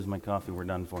My coffee, we're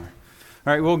done for. All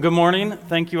right, well, good morning.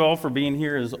 Thank you all for being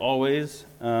here as always.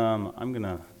 I'm going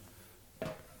to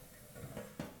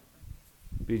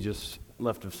be just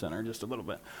left of center just a little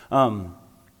bit.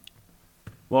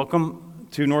 Welcome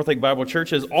to North Lake Bible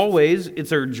Church. As always,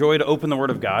 it's our joy to open the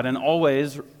Word of God, and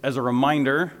always, as a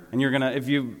reminder, and you're going to, if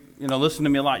you listen to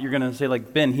me a lot, you're going to say,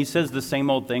 like, Ben, he says the same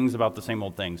old things about the same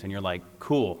old things, and you're like,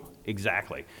 cool,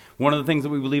 exactly. One of the things that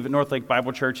we believe at North Lake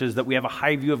Bible Church is that we have a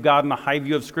high view of God and a high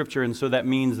view of Scripture, and so that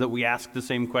means that we ask the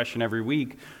same question every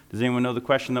week. Does anyone know the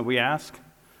question that we ask?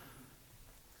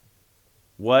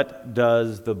 What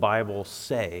does the Bible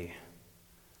say?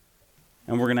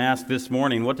 And we're going to ask this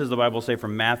morning, what does the Bible say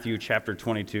from Matthew chapter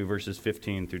 22, verses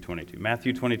 15 through 22?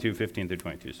 Matthew 22, 15 through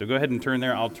 22. So go ahead and turn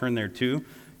there. I'll turn there too.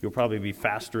 You'll probably be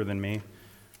faster than me.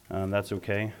 That's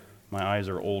okay. My eyes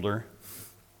are older.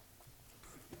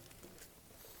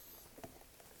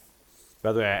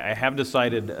 By the way, I have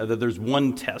decided that there's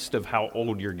one test of how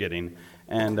old you're getting,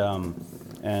 and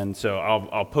so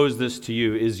I'll pose this to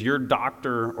you. Is your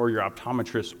doctor or your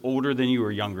optometrist older than you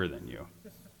or younger than you?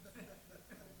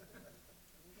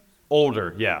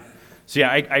 Older, yeah. See,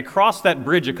 I crossed that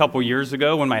bridge a couple years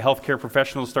ago when my healthcare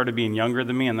professionals started being younger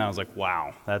than me, and I was like,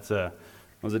 wow, that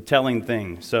was a telling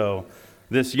thing. So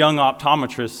this young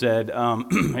optometrist said,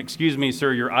 excuse me,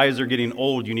 sir, your eyes are getting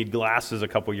old. You need glasses a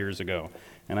couple years ago.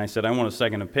 And I said, I want a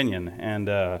second opinion.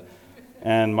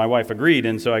 And my wife agreed,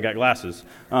 and so I got glasses.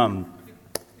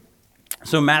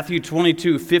 So Matthew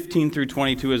 22, 15 through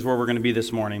 22 is where we're going to be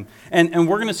this morning. And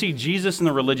we're going to see Jesus and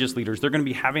the religious leaders. They're going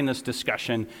to be having this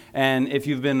discussion. And if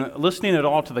you've been listening at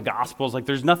all to the Gospels, like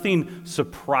there's nothing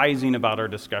surprising about our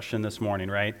discussion this morning,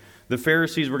 right? The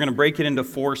Pharisees, we're going to break it into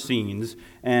four scenes,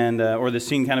 or the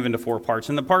scene kind of into four parts.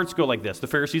 And the parts go like this. The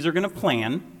Pharisees are going to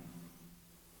plan.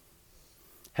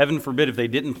 Heaven forbid if they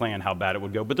didn't plan how bad it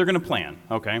would go, but they're going to plan,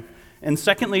 okay? And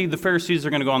secondly, the Pharisees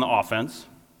are going to go on the offense.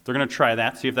 They're going to try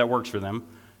that, see if that works for them.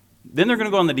 Then they're going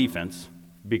to go on the defense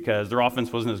because their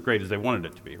offense wasn't as great as they wanted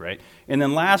it to be, right? And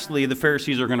then lastly, the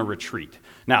Pharisees are going to retreat.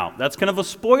 Now, that's kind of a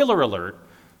spoiler alert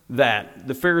that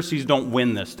the Pharisees don't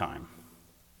win this time.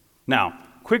 Now,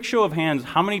 quick show of hands,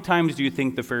 how many times do you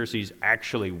think the Pharisees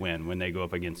actually win when they go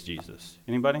up against Jesus?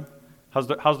 Anybody? How's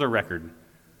their record?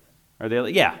 Are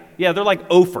they? Yeah, they're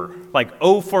like 0 for. Like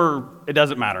 0 for, it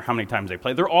doesn't matter how many times they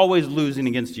play. They're always losing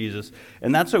against Jesus,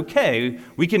 and that's okay.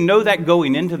 We can know that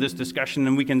going into this discussion,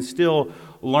 and we can still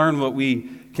learn what we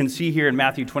can see here in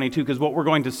Matthew 22, because what we're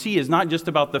going to see is not just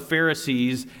about the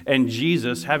Pharisees and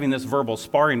Jesus having this verbal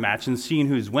sparring match and seeing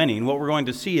who's winning. What we're going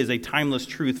to see is a timeless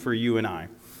truth for you and I.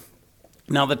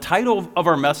 Now, the title of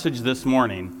our message this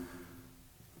morning,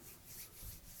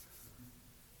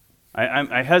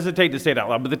 I hesitate to say it out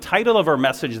loud, but the title of our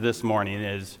message this morning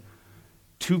is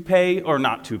To Pay or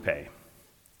Not to Pay.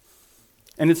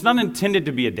 And it's not intended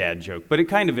to be a dad joke, but it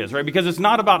kind of is, right? Because it's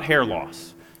not about hair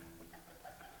loss,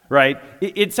 right?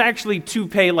 It's actually to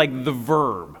pay like the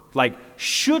verb. Like,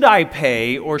 should I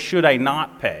pay or should I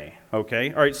not pay?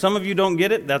 Okay? All right, some of you don't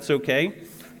get it. That's okay.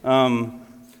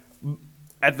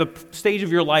 At the stage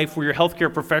of your life where your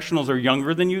healthcare professionals are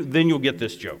younger than you, then you'll get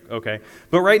this joke, okay?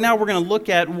 But right now we're going to look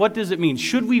at what does it mean?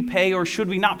 Should we pay or should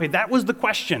we not pay? That was the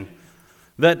question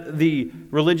that the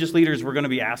religious leaders were going to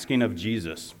be asking of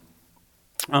Jesus.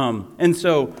 And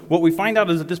so what we find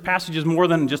out is that this passage is more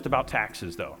than just about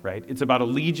taxes, though, right? It's about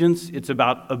allegiance, it's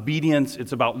about obedience,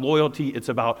 it's about loyalty, it's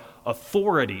about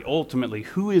authority, ultimately.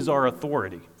 Who is our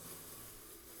authority?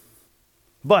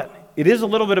 But it is a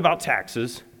little bit about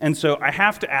taxes, and so I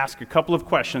have to ask a couple of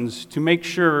questions to make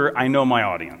sure I know my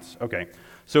audience. Okay,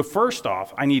 so first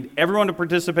off, I need everyone to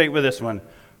participate with this one.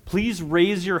 Please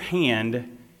raise your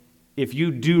hand if you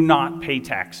do not pay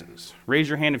taxes. Raise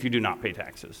your hand if you do not pay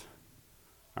taxes.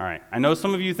 All right, I know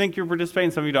some of you think you're participating,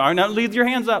 some of you don't. All right, now leave your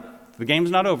hands up. The game's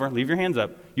not over. Leave your hands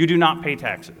up. You do not pay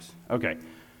taxes. Okay.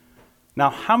 Now,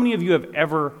 how many of you have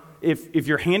ever, if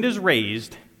your hand is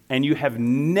raised, and you have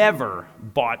never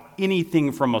bought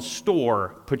anything from a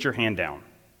store, put your hand down.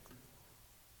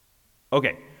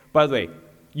 Okay, by the way,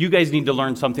 you guys need to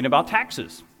learn something about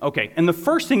taxes. Okay, and the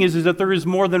first thing is that there is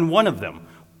more than one of them.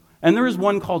 And there is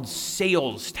one called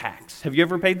sales tax. Have you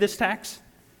ever paid this tax?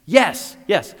 Yes.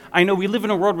 I know we live in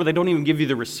a world where they don't even give you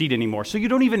the receipt anymore, so you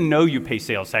don't even know you pay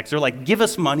sales tax. They're like, give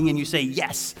us money, and you say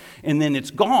yes, and then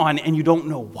it's gone, and you don't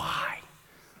know why.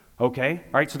 Okay,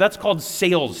 all right, so that's called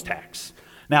sales tax.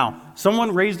 Now,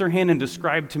 someone raised their hand and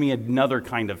described to me another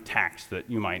kind of tax that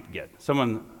you might get.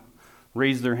 Someone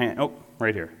raised their hand. Oh,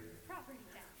 right here. Property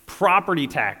tax. Property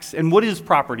tax. And what is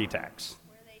property tax?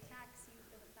 Where they tax you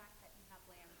for the fact that you have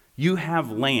land. You have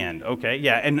land, okay?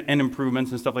 Yeah, and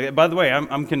improvements and stuff like that. By the way,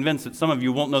 I'm convinced that some of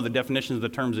you won't know the definitions of the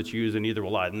terms that you use, and neither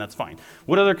will I, and that's fine.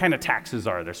 What other kind of taxes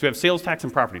are there? So we have sales tax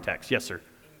and property tax. Yes, sir?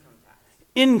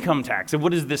 Income tax. And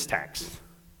what is this tax?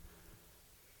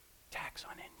 Tax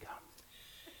on income.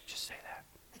 Just say that.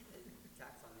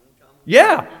 Tax on income?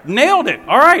 Yeah, nailed it.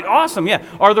 All right, awesome, yeah.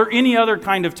 Are there any other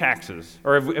kind of taxes?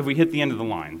 Or have we hit the end of the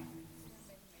line?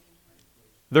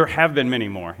 There have been many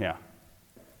more, yeah.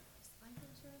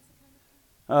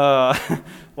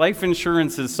 Life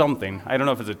insurance is something. I don't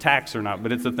know if it's a tax or not,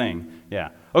 but it's a thing. Yeah.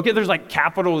 Okay, there's like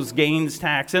capital gains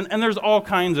tax, and there's all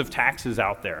kinds of taxes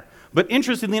out there. But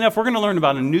interestingly enough, we're going to learn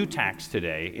about a new tax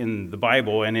today in the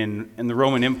Bible and in the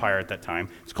Roman Empire at that time.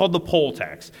 It's called the poll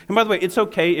tax. And by the way, it's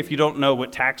okay if you don't know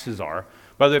what taxes are.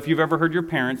 By the way, if you've ever heard your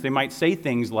parents, they might say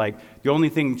things like, the only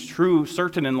thing true,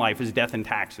 certain in life is death and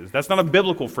taxes. That's not a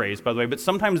biblical phrase, by the way, but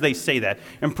sometimes they say that,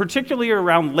 and particularly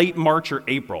around late March or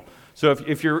April. So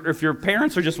if your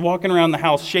parents are just walking around the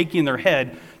house shaking their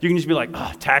head, you can just be like,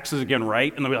 oh, taxes again,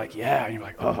 right? And they'll be like, yeah. And you're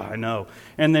like, oh, I know.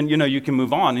 And then, you can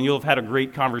move on, and you'll have had a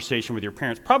great conversation with your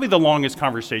parents, probably the longest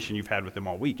conversation you've had with them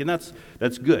all week. And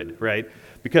that's good, right?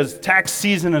 Because tax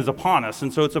season is upon us,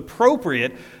 and so it's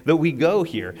appropriate that we go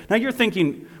here. Now you're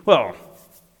thinking, well,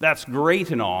 that's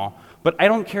great and all, but I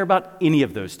don't care about any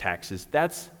of those taxes.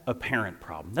 That's a parent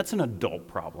problem. That's an adult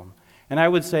problem. And I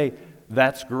would say,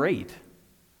 that's great.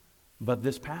 But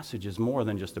this passage is more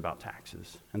than just about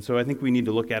taxes. And so I think we need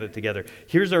to look at it together.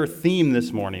 Here's our theme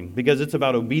this morning, because it's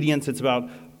about obedience. It's about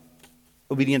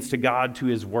obedience to God, to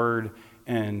His Word,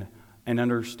 and an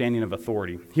understanding of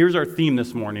authority. Here's our theme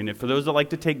this morning. And for those that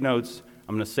like to take notes,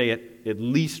 I'm going to say it at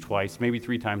least twice, maybe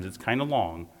 3 times. It's kind of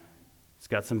long. It's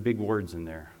got some big words in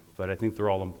there, but I think they're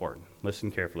all important.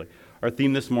 Listen carefully. Our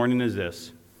theme this morning is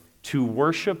this: to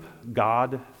worship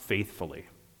God faithfully.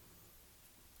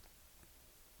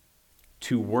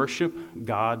 To worship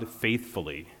God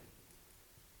faithfully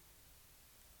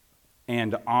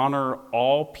and honor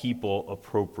all people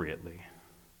appropriately.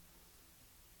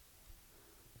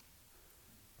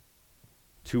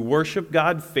 To worship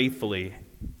God faithfully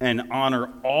and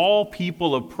honor all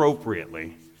people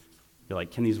appropriately. You're like,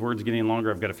 can these words get any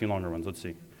longer? I've got a few longer ones. Let's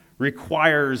see.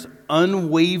 Requires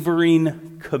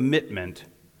unwavering commitment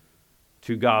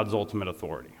to God's ultimate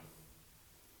authority.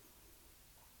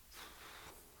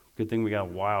 Good thing we got a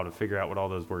while to figure out what all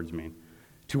those words mean.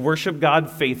 To worship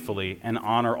God faithfully and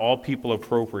honor all people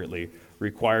appropriately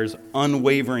requires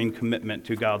unwavering commitment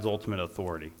to God's ultimate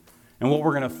authority. And what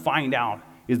we're going to find out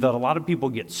is that a lot of people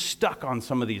get stuck on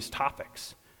some of these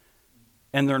topics.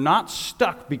 And they're not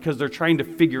stuck because they're trying to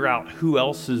figure out who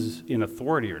else is in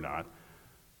authority or not.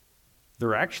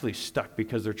 They're actually stuck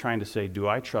because they're trying to say, do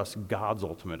I trust God's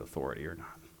ultimate authority or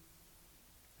not?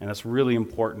 And that's really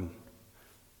important.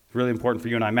 It's really important for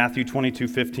you and I. Matthew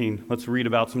 22:15. Let's read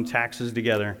about some taxes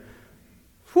together.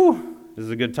 Whew, this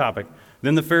is a good topic.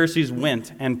 Then the Pharisees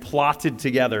went and plotted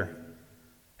together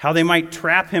how they might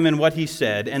trap him in what he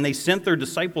said, and they sent their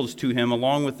disciples to him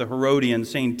along with the Herodians,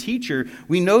 saying, Teacher,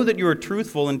 we know that you are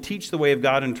truthful and teach the way of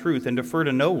God in truth and defer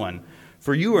to no one,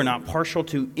 for you are not partial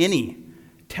to any.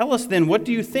 Tell us then, what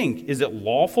do you think? Is it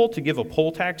lawful to give a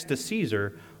poll tax to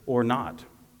Caesar or not?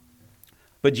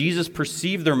 But Jesus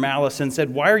perceived their malice and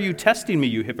said, Why are you testing me,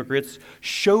 you hypocrites?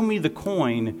 Show me the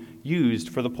coin used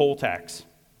for the poll tax.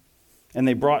 And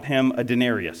they brought him a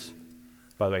denarius.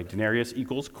 By the way, denarius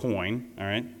equals coin, all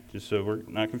right? Just so we're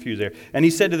not confused there. And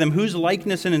he said to them, Whose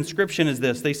likeness and inscription is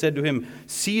this? They said to him,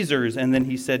 Caesar's. And then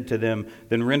he said to them,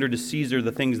 Then render to Caesar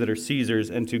the things that are Caesar's,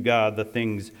 and to God the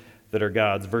things that are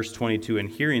God's. Verse 22, and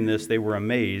hearing this, they were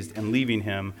amazed, and leaving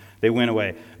him, they went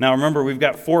away. Now remember, we've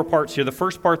got 4 parts here. The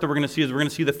first part that we're going to see is we're going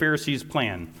to see the Pharisees'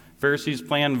 plan. Pharisees'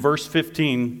 plan, verse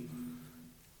 15.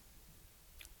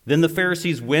 Then the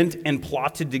Pharisees went and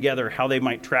plotted together how they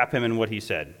might trap him in what he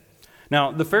said.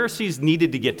 Now, the Pharisees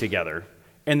needed to get together,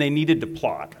 and they needed to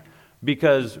plot,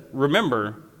 because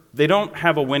remember, they don't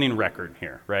have a winning record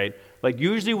here, right? Like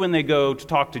usually when they go to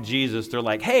talk to Jesus, they're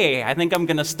like, hey, I think I'm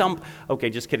going to stump. Okay,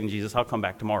 just kidding, Jesus, I'll come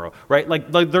back tomorrow, right? Like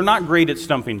they're not great at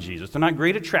stumping Jesus. They're not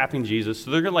great at trapping Jesus.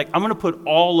 So they're like, I'm going to put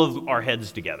all of our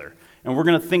heads together, and we're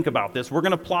going to think about this. We're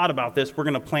going to plot about this. We're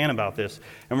going to plan about this,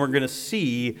 and we're going to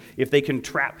see if they can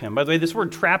trap him. By the way, this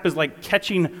word trap is like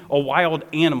catching a wild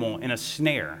animal in a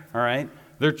snare, all right?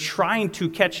 They're trying to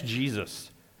catch Jesus.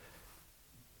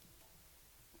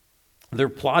 They're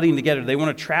plotting together. They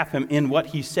want to trap him in what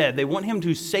he said. They want him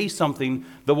to say something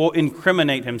that will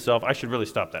incriminate himself. I should really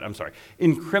stop that. I'm sorry.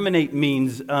 Incriminate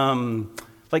means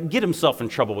like get himself in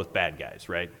trouble with bad guys,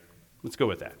 right? Let's go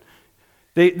with that.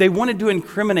 They wanted to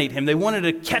incriminate him. They wanted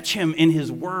to catch him in his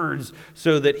words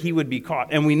so that he would be caught.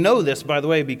 And we know this, by the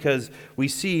way, because we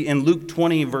see in Luke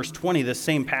 20, verse 20, the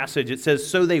same passage. It says,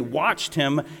 so they watched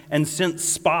him and sent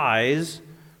spies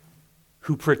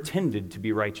who pretended to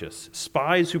be righteous.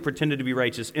 Spies who pretended to be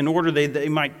righteous in order they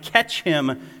might catch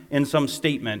him in some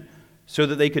statement so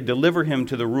that they could deliver him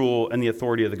to the rule and the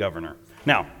authority of the governor.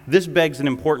 Now, this begs an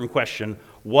important question.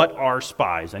 What are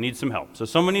spies? I need some help. So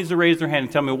someone needs to raise their hand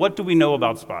and tell me, what do we know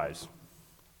about spies?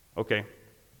 Okay.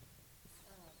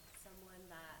 Someone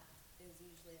that is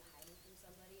usually hiding from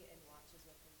somebody and watches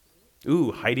what they do.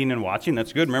 Ooh, hiding and watching.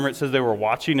 That's good. Remember it says they were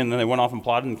watching and then they went off and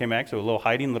plotted and came back. So a little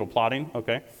hiding, a little plotting.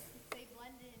 Okay. They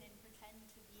blend in and pretend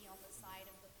to be on the side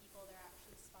of the people they're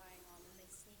actually spying on, and they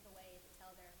sneak away to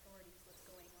tell their authorities what's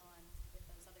going on with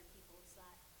those other people so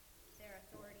that their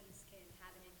authorities can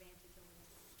have an advantage over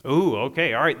them. Ooh,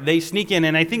 okay. All right. They sneak in,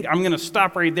 and I think I'm going to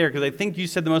stop right there because I think you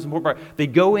said the most important part. They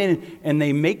go in and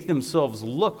they make themselves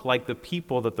look like the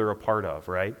people that they're a part of,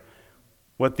 right?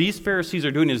 What these Pharisees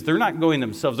are doing is they're not going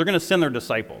themselves. They're going to send their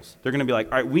disciples. They're going to be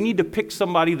like, all right, we need to pick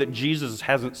somebody that Jesus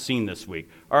hasn't seen this week.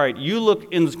 All right, you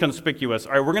look inconspicuous.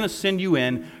 All right, we're going to send you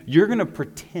in. You're going to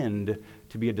pretend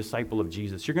to be a disciple of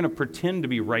Jesus. You're going to pretend to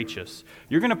be righteous.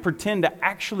 You're going to pretend to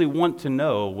actually want to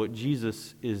know what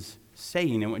Jesus is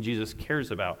saying and what Jesus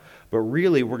cares about. But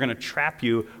really, we're going to trap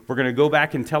you. We're going to go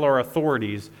back and tell our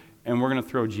authorities, and we're going to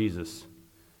throw Jesus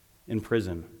in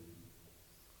prison.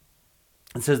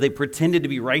 It says they pretended to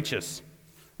be righteous,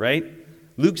 right?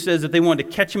 Luke says that they wanted to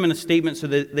catch him in a statement so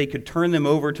that they could turn them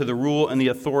over to the rule and the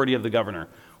authority of the governor.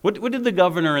 What did the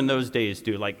governor in those days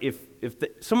do? Like if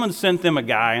someone sent them a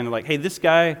guy and they're like, hey, this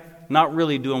guy not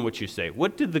really doing what you say.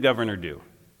 What did the governor do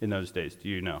in those days? Do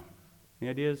you know? Any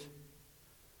ideas?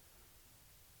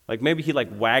 Like maybe he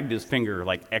wagged his finger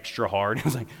extra hard. He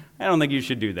was like, I don't think you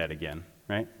should do that again,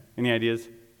 right? Any ideas?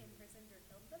 Imprisoned or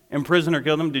killed them? Imprisoned or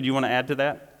killed them? Did you want to add to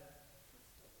that?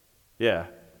 Yeah.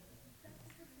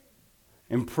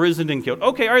 Imprisoned and killed.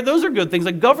 Okay, all right, those are good things.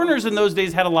 Like governors in those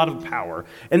days had a lot of power,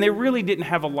 and they really didn't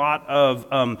have a lot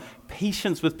of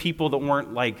patience with people that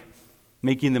weren't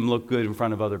making them look good in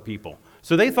front of other people.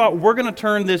 So they thought, we're going to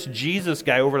turn this Jesus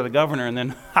guy over to the governor, and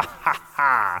then,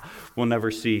 we'll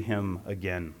never see him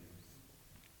again.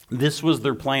 This was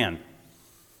their plan.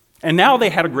 And now they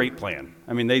had a great plan.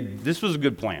 I mean, this was a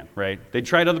good plan, right? They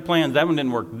tried other plans. That one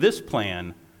didn't work. This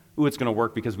plan, it's going to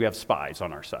work because we have spies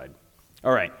on our side.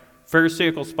 All right,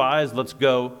 Pharisaical spies, let's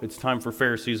go. It's time for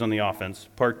Pharisees on the offense.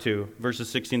 Part 2, verses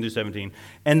 16 through 17.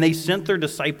 And they sent their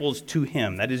disciples to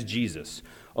him, that is Jesus,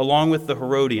 along with the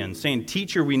Herodians, saying,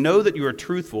 Teacher, we know that you are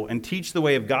truthful and teach the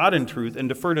way of God in truth and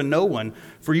defer to no one,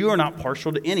 for you are not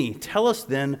partial to any. Tell us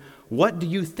then, what do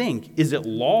you think? Is it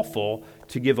lawful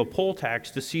to give a poll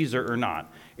tax to Caesar or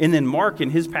not? And then Mark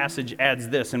in his passage adds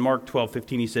this. In Mark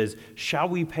 12:15 he says, shall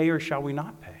we pay or shall we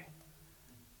not pay?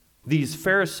 These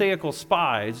Pharisaical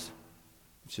spies,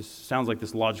 which just sounds like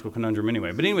this logical conundrum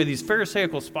anyway. But anyway, these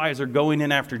Pharisaical spies are going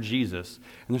in after Jesus.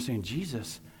 And they're saying,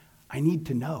 Jesus, I need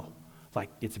to know.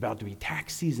 It's about to be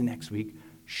tax season next week.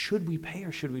 Should we pay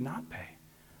or should we not pay?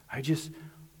 I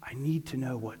need to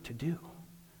know what to do.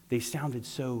 They sounded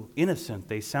so innocent.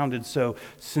 They sounded so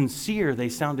sincere. They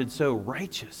sounded so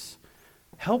righteous.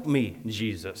 Help me,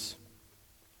 Jesus.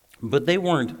 But they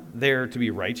weren't there to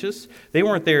be righteous. They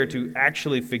weren't there to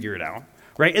actually figure it out,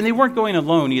 right? And they weren't going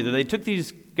alone either. They took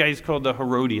these guys called the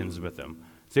Herodians with them.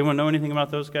 Does anyone know anything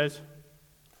about those guys?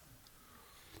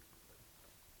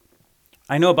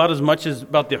 I know about as much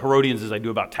about the Herodians as I do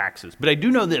about taxes. But I do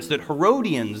know this, that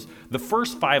Herodians, the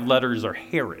first 5 letters are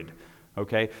Herod,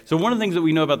 okay? So one of the things that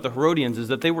we know about the Herodians is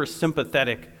that they were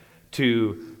sympathetic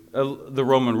to the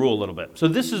Roman rule a little bit. So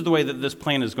this is the way that this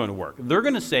plan is going to work. They're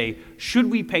going to say, should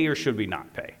we pay or should we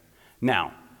not pay?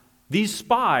 Now, these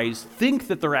spies think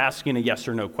that they're asking a yes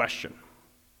or no question.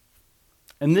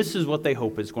 And this is what they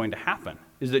hope is going to happen,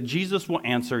 is that Jesus will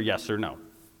answer yes or no.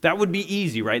 That would be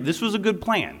easy, right? This was a good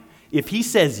plan. If he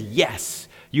says yes,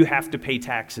 you have to pay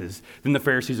taxes, then the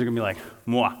Pharisees are going to be like,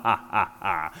 mwah, ha, ha,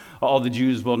 ha. All the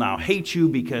Jews will now hate you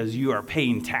because you are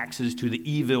paying taxes to the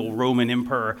evil Roman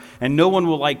emperor, and no one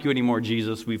will like you anymore,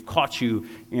 Jesus. We've caught you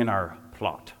in our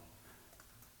plot.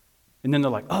 And then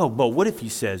they're like, oh, but what if he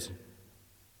says,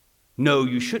 no,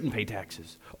 you shouldn't pay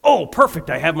taxes? Oh, perfect.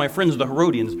 I have my friends, the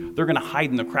Herodians. They're going to hide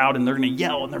in the crowd, and they're going to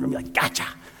yell, and they're going to be like, gotcha.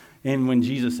 And when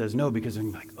Jesus says no, because they're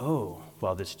going to be like, oh,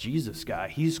 well, this Jesus guy,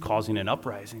 he's causing an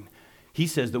uprising. He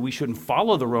says that we shouldn't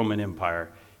follow the Roman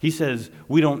Empire. He says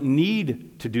we don't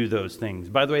need to do those things.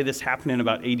 By the way, this happened in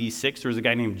about AD 6. There was a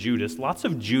guy named Judas. Lots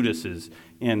of Judases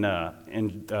in that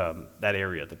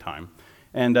area at the time.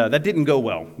 And that didn't go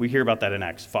well. We hear about that in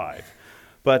Acts 5.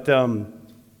 But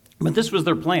this was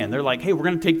their plan. They're like, hey, we're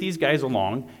going to take these guys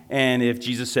along, and if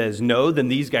Jesus says no, then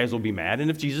these guys will be mad, and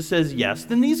if Jesus says yes,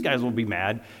 then these guys will be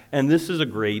mad, and this is a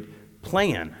great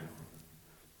plan.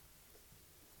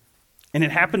 And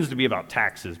it happens to be about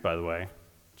taxes, by the way,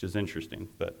 which is interesting,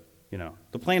 but,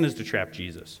 the plan is to trap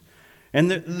Jesus.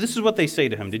 And this is what they say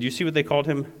to him. Did you see what they called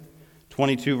him?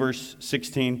 22, verse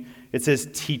 16. It says,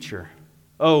 teacher.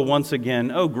 Oh, once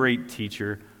again, oh, great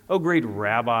teacher. Oh, great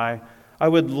rabbi. I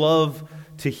would love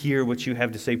to hear what you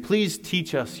have to say. Please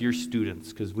teach us, your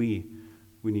students, because we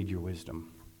need your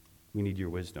wisdom. We need your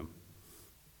wisdom.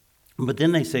 But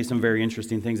then they say some very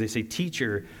interesting things. They say,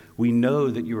 teacher, we know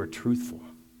that you are truthful.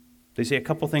 They say a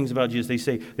couple things about Jesus.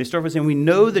 They start by saying, we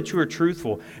know that you are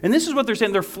truthful. And this is what they're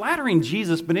saying. They're flattering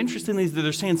Jesus, but interestingly,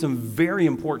 they're saying some very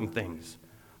important things.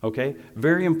 Okay?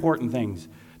 Very important things.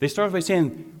 They start by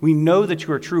saying, we know that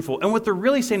you are truthful. And what they're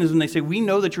really saying is when they say, we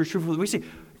know that you're truthful, we say,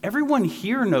 everyone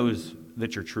here knows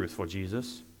that you're truthful,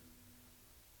 Jesus.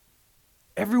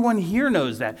 Everyone here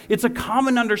knows that. It's a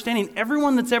common understanding.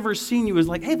 Everyone that's ever seen you is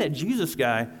like, hey, that Jesus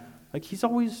guy, he's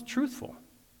always truthful.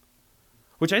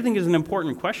 Which I think is an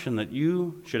important question that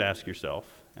you should ask yourself,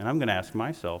 and I'm going to ask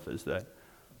myself, is that,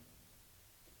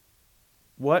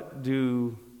 what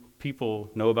do people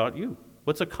know about you?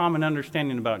 What's a common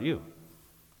understanding about you?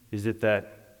 Is it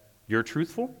that you're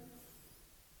truthful?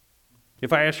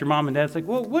 If I ask your mom and dad, it's like,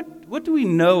 well, what do we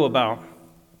know about?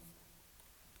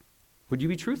 Would you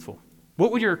be truthful?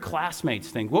 What would your classmates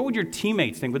think? What would your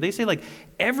teammates think? Would they say,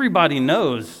 everybody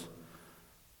knows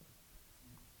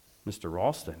Mr.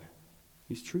 Ralston?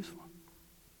 He's truthful.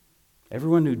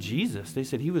 Everyone knew Jesus. They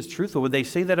said he was truthful. Would they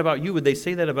say that about you? Would they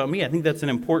say that about me? I think that's an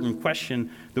important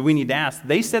question that we need to ask.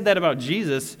 They said that about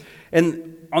Jesus,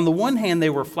 and on the one hand, they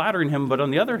were flattering him, but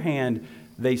on the other hand,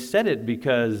 they said it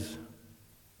because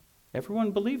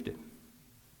everyone believed it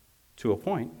to a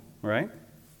point, right?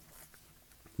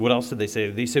 What else did they say?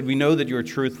 They said, we know that you are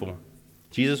truthful.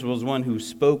 Jesus was one who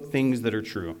spoke things that are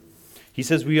true. He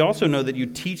says, we also know that you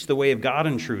teach the way of God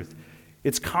in truth.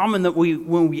 It's common that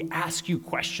when we ask you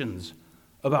questions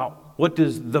about what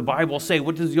does the Bible say,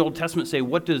 what does the Old Testament say,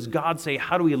 what does God say,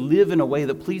 how do we live in a way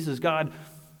that pleases God,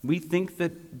 we think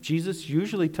that Jesus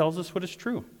usually tells us what is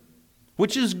true.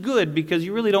 Which is good, because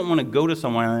you really don't want to go to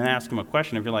someone and ask him a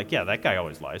question if you're like, yeah, that guy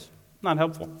always lies. Not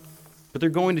helpful. But they're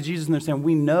going to Jesus and they're saying,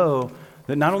 we know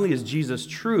that not only is Jesus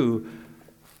true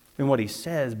in what he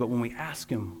says, but when we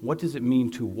ask him, what does it mean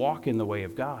to walk in the way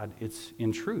of God? It's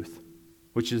in truth.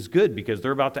 Which is good, because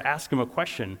they're about to ask him a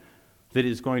question that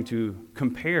is going to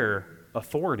compare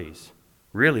authorities.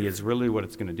 Really is really what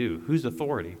it's going to do. Whose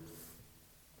authority?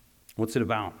 What's it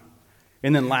about?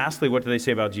 And then lastly, what do they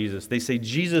say about Jesus? They say,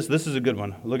 Jesus, this is a good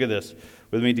one. Look at this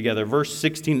with me together. Verse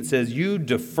 16, it says, you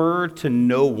defer to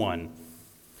no one.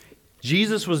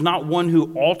 Jesus was not one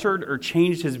who altered or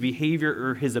changed his behavior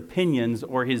or his opinions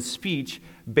or his speech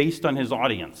based on his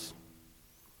audience.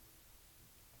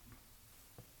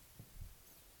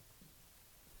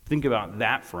 Think about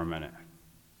that for a minute.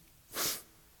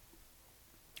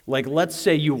 Let's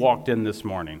say you walked in this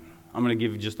morning. I'm going to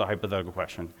give you just a hypothetical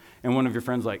question. And one of your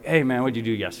friends like, hey, man, what'd you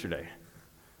do yesterday? And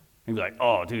you'd be like,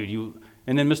 oh, dude, you...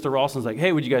 And then Mr. Ralston's like,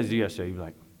 hey, what'd you guys do yesterday? You'd be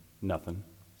like, nothing.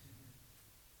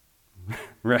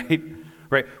 Right?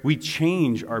 We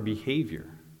change our behavior,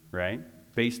 right,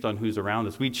 based on who's around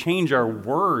us. We change our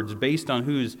words based on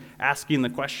who's asking the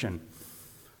question.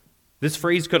 This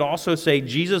phrase could also say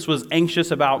Jesus was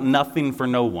anxious about nothing for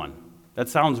no one. That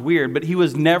sounds weird, but he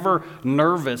was never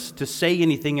nervous to say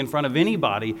anything in front of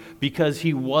anybody because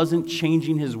he wasn't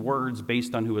changing his words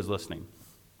based on who was listening.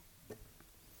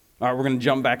 All right, we're going to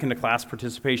jump back into class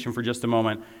participation for just a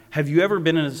moment. Have you ever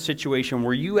been in a situation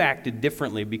where you acted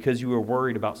differently because you were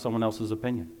worried about someone else's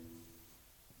opinion?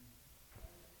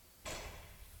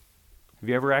 Have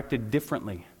you ever acted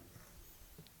differently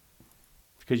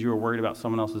because you were worried about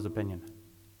someone else's opinion?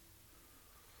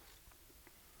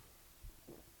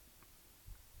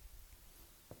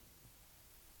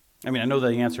 I mean, I know the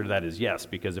answer to that is yes,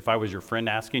 because if I was your friend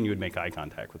asking, you would make eye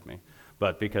contact with me.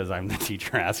 But because I'm the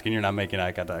teacher asking, you're not making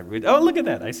eye contact with me. Oh, look at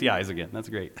that. I see eyes again. That's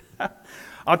great.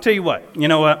 I'll tell you what. You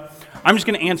know what? I'm just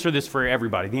going to answer this for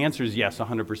everybody. The answer is yes,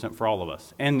 100% for all of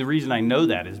us. And the reason I know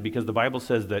that is because the Bible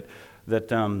says that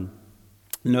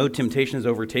no temptation has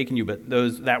overtaken you, but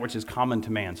that which is common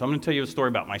to man. So I'm going to tell you a story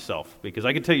about myself, because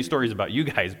I could tell you stories about you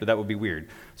guys, but that would be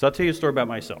weird. So I'll tell you a story about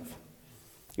myself.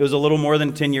 It was a little more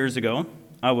than 10 years ago.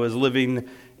 I was living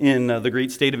in the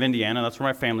great state of Indiana. That's where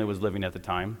my family was living at the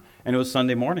time. And it was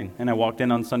Sunday morning. And I walked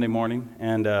in on Sunday morning,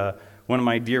 and one of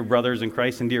my dear brothers in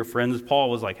Christ and dear friends,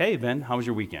 Paul, was like, hey, Ben, how was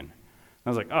your weekend? I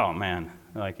was like, oh, man.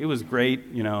 Like, it was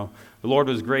great. The Lord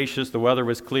was gracious. The weather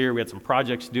was clear. We had some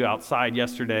projects to do outside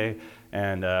yesterday,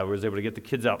 and we was able to get the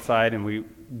kids outside, and we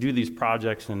do these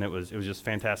projects, and it was just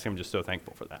fantastic. I'm just so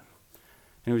thankful for that.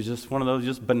 And it was just one of those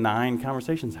just benign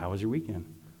conversations. How was your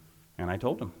weekend? And I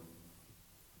told him.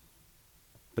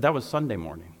 But that was Sunday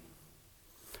morning.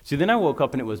 See, then I woke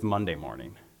up, and it was Monday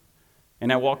morning.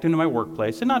 And I walked into my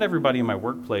workplace, and not everybody in my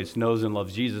workplace knows and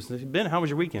loves Jesus. They said, Ben, how was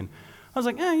your weekend? I was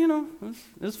like, it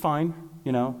was fine,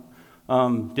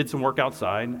 Did some work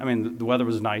outside. I mean, the weather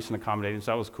was nice and accommodating,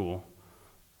 so that was cool.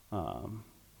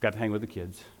 Got to hang with the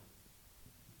kids.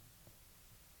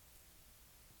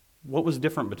 What was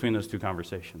different between those two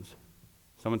conversations?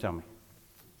 Someone tell me.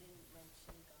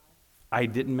 I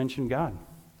didn't mention God.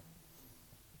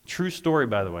 True story,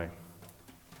 by the way.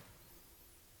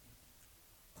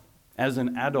 As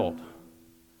an adult,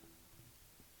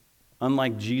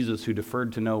 unlike Jesus who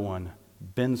deferred to no one,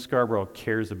 Ben Scarborough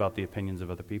cares about the opinions of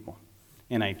other people.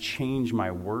 And I change my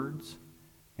words,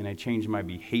 and I change my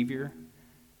behavior.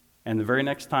 And the very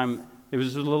next time, it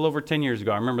was a little over 10 years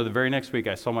ago, I remember the very next week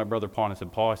I saw my brother Paul, and I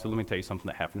said, Paul, let me tell you something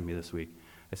that happened to me this week.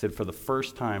 I said, for the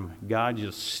first time, God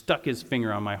just stuck his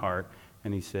finger on my heart,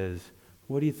 and he says,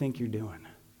 what do you think you're doing?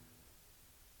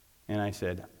 And I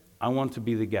said, I want to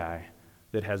be the guy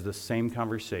that has the same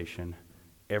conversation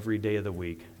every day of the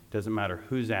week. Doesn't matter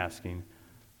who's asking.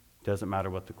 Doesn't matter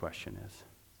what the question is.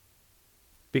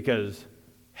 Because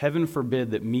heaven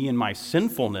forbid that me and my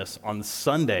sinfulness on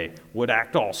Sunday would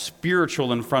act all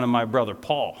spiritual in front of my brother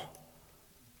Paul.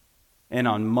 And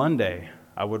on Monday,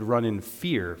 I would run in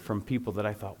fear from people that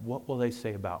I thought, what will they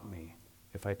say about me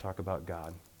if I talk about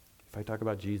God, if I talk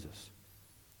about Jesus?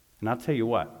 And I'll tell you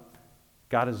what,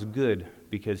 God is good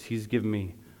because he's given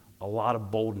me a lot of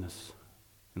boldness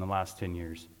in the last 10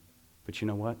 years. But you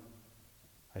know what?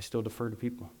 I still defer to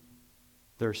people.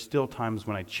 There are still times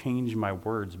when I change my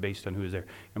words based on who is there.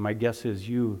 And my guess is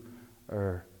you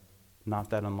are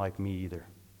not that unlike me either.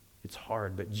 It's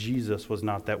hard, but Jesus was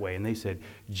not that way. And they said,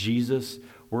 Jesus,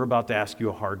 we're about to ask you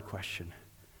a hard question.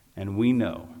 And we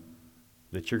know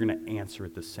that you're going to answer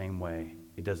it the same way.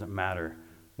 It doesn't matter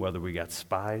whether we got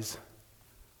spies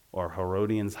or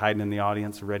Herodians hiding in the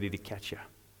audience ready to catch you.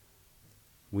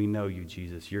 We know you,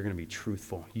 Jesus. You're going to be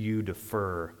truthful. You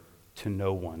defer to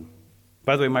no one.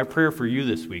 By the way, my prayer for you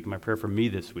this week, my prayer for me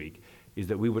this week, is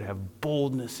that we would have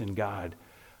boldness in God,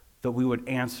 that we would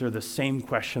answer the same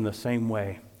question the same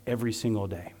way every single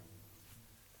day.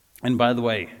 And by the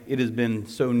way, it has been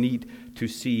so neat to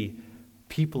see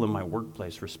people in my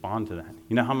workplace respond to that.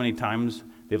 You know how many times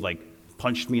they've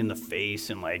punched me in the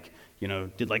face and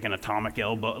did an atomic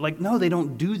elbow? No, they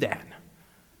don't do that.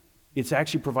 It's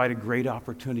actually provided great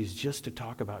opportunities just to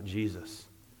talk about Jesus.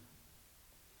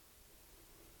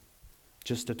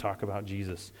 Just to talk about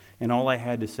Jesus. And all I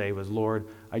had to say was, Lord,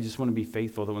 I just want to be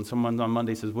faithful that when someone on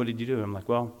Monday says, what did you do? I'm like,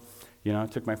 well, I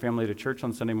took my family to church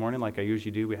on Sunday morning like I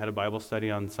usually do. We had a Bible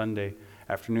study on Sunday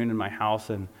afternoon in my house,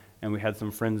 and we had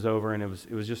some friends over, and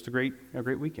it was just a great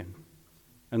weekend.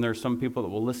 And there are some people that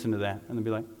will listen to that, and they'll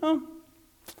be like, oh,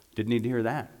 didn't need to hear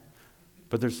that.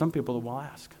 But there's some people that will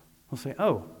ask. They'll say,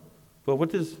 oh, well, what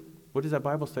does that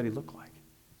Bible study look like?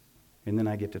 And then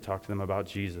I get to talk to them about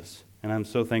Jesus. And I'm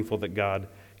so thankful that God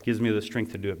gives me the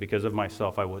strength to do it. Because of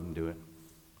myself, I wouldn't do it.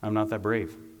 I'm not that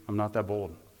brave. I'm not that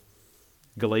bold.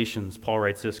 Galatians, Paul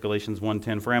writes this, Galatians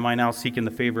 1:10, for am I now seeking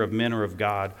the favor of men or of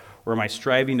God? Or am I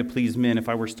striving to please men? If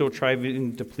I were still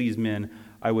striving to please men,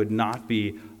 I would not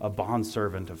be a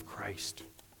bondservant of Christ.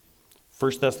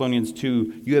 1 Thessalonians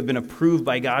 2, you have been approved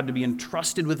by God to be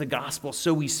entrusted with the gospel,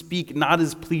 so we speak not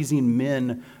as pleasing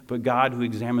men, but God who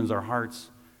examines our hearts.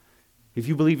 If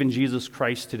you believe in Jesus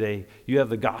Christ today, you have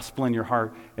the gospel in your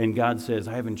heart, and God says,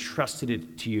 I have entrusted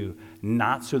it to you,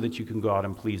 not so that you can go out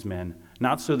and please men,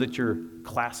 not so that your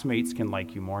classmates can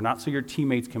like you more, not so your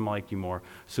teammates can like you more,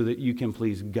 so that you can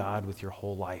please God with your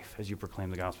whole life as you proclaim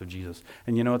the gospel of Jesus.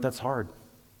 And you know what? That's hard.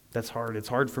 That's hard. It's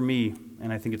hard for me,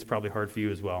 and I think it's probably hard for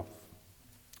you as well.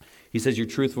 He says, you're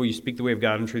truthful, you speak the way of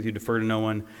God in truth, you defer to no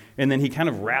one. And then he kind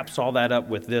of wraps all that up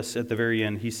with this at the very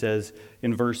end. He says,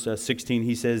 in verse 16,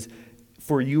 he says,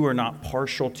 for you are not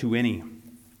partial to any.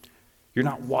 You're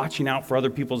not watching out for other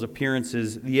people's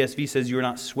appearances. The ESV says you are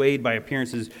not swayed by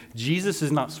appearances. Jesus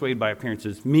is not swayed by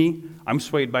appearances. Me, I'm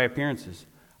swayed by appearances.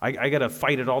 I got to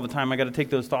fight it all the time. I got to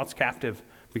take those thoughts captive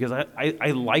because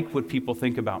I like what people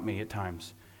think about me at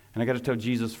times. And I got to tell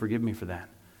Jesus, forgive me for that.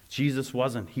 Jesus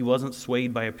wasn't. He wasn't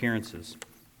swayed by appearances.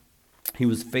 He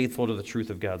was faithful to the truth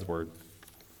of God's word.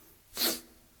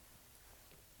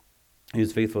 He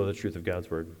was faithful to the truth of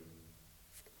God's word.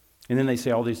 And then they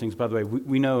say all these things. By the way,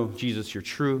 we know, Jesus, you're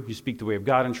true. You speak the way of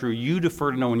God and true. You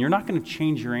defer to no one. You're not going to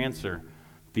change your answer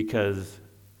because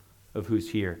of who's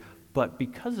here. But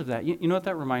because of that, you know what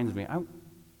that reminds me?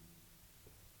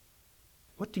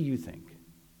 What do you think?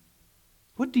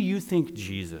 What do you think,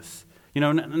 Jesus?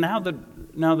 Now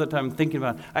that I'm thinking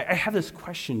about it, I have this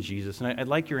question, Jesus, and I'd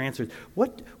like your answers.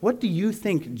 What do you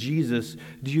think, Jesus?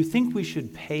 Do you think we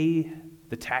should pay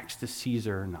the tax to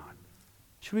Caesar or not?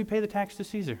 Should we pay the tax to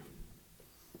Caesar?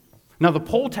 Now, the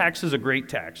poll tax is a great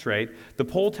tax, right? The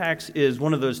poll tax is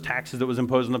one of those taxes that was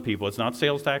imposed on the people. It's not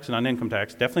sales tax, not income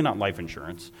tax, definitely not life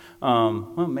insurance.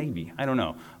 Well, maybe, I don't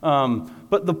know.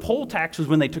 But the poll tax was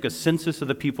when they took a census of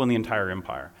the people in the entire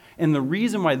empire. And the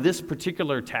reason why this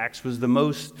particular tax was the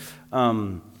most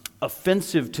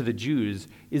offensive to the Jews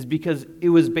is because it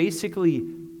was basically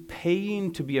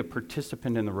paying to be a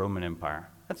participant in the Roman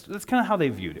Empire. That's kind of how they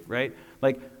viewed it, right?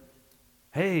 Like,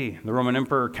 hey, the Roman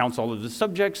emperor counts all of his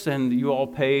subjects, and you all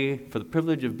pay for the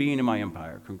privilege of being in my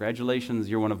empire. Congratulations,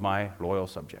 you're one of my loyal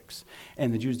subjects.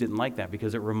 And the Jews didn't like that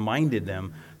because it reminded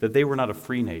them that they were not a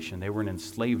free nation. They were an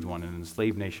enslaved one, an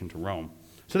enslaved nation to Rome.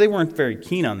 So they weren't very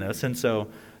keen on this, and so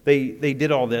they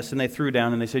did all this, and they threw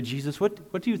down, and they said, Jesus,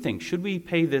 what do you think? Should we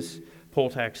pay this poll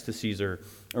tax to Caesar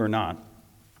or not?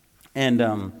 And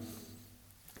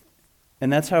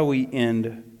that's how we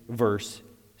end verse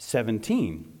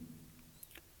 17.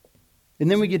 And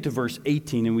then we get to verse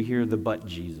 18 and we hear the but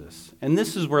Jesus. And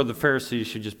this is where the Pharisees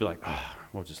should just be like,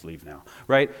 we'll just leave now,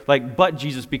 right? Like, but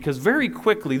Jesus, because very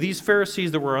quickly, these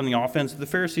Pharisees that were on the offense, the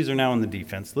Pharisees are now on the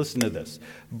defense. Listen to this.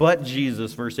 But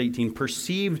Jesus, verse 18,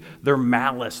 perceived their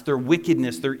malice, their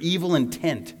wickedness, their evil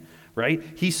intent, right?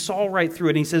 He saw right through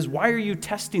it. And he says, why are you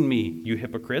testing me, you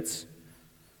hypocrites?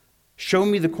 Show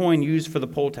me the coin used for the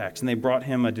poll tax. And they brought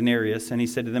him a denarius, and he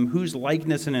said to them, whose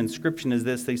likeness and inscription is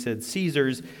this? They said,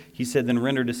 Caesar's. He said, then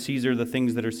render to Caesar the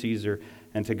things that are Caesar,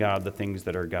 and to God the things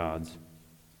that are God's.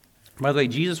 By the way,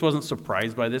 Jesus wasn't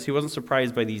surprised by this. He wasn't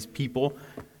surprised by these people.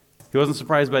 He wasn't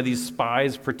surprised by these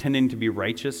spies pretending to be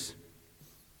righteous.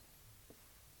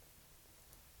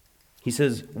 He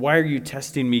says, why are you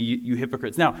testing me, you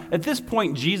hypocrites? Now, at this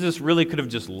point, Jesus really could have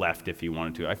just left if he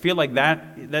wanted to. I feel like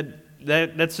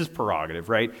that's his prerogative,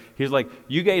 right? He's like,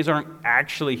 you guys aren't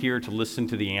actually here to listen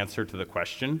to the answer to the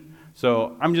question,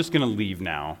 so I'm just going to leave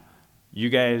now. You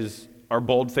guys are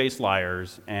bold-faced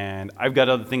liars, and I've got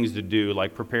other things to do,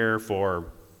 like prepare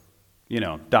for,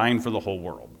 dying for the whole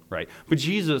world, right? But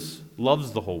Jesus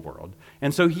loves the whole world,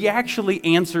 and so he actually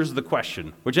answers the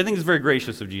question, which I think is very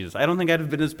gracious of Jesus. I don't think I'd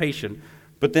have been as patient,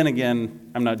 but then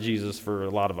again, I'm not Jesus for a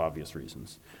lot of obvious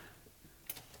reasons.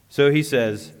 So he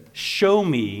says, show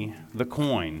me the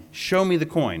coin. Show me the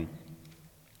coin.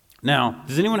 Now,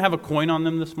 does anyone have a coin on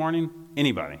them this morning?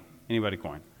 Anybody? Anybody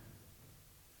coin?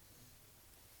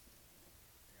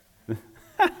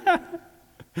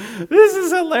 This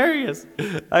is hilarious.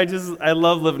 I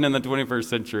love living in the 21st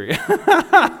century. All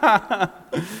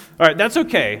right, that's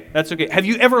okay. That's okay. Have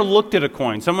you ever looked at a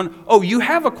coin? You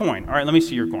have a coin. All right, let me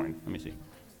see your coin. Let me see.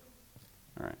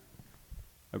 All right.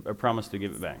 I promise to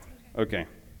give it back. Okay.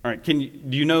 All right, do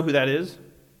you know who that is?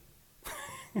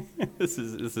 This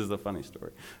is a funny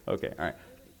story. Okay, all right.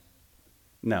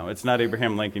 No, it's not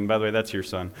Abraham Lincoln. By the way, that's your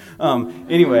son.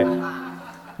 Anyway,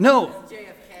 no.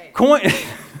 Coin.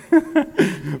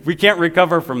 We can't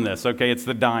recover from this, okay? It's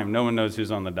the dime. No one knows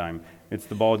who's on the dime. It's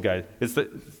the bald guy.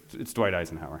 It's Dwight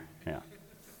Eisenhower, yeah.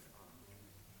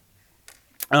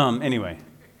 Anyway,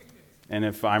 and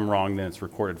if I'm wrong, then it's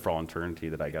recorded for all eternity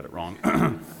that I got it wrong.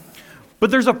 But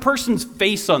there's a person's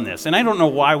face on this, and I don't know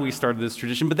why we started this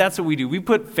tradition, but that's what we do. We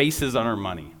put faces on our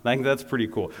money. I think that's pretty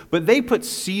cool. But they put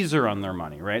Caesar on their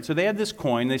money, right? So they had this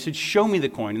coin. They said, show me the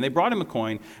coin. And they brought him a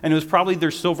coin, and it was probably their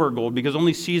silver or gold because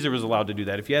only Caesar was allowed to do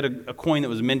that. If you had a coin that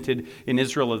was minted in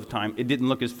Israel at the time, it didn't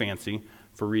look as fancy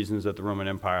for reasons that the Roman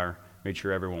Empire made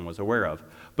sure everyone was aware of.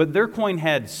 But their coin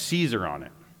had Caesar on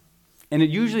it, and it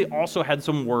usually also had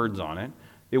some words on it.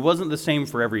 It wasn't the same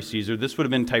for every Caesar. This would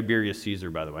have been Tiberius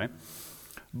Caesar, by the way.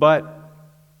 But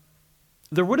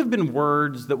there would have been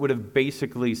words that would have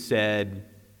basically said,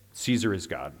 Caesar is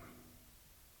God.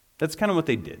 That's kind of what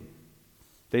they did.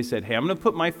 They said, hey, I'm going to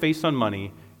put my face on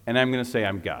money, and I'm going to say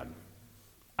I'm God.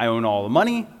 I own all the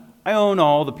money. I own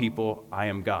all the people. I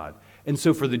am God. And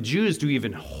so for the Jews to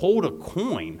even hold a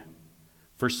coin,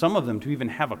 for some of them to even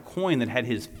have a coin that had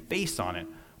his face on it,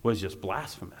 was just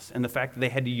blasphemous. And the fact that they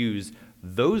had to use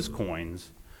those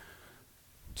coins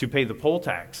to pay the poll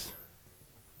tax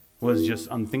was just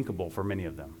unthinkable for many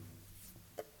of them.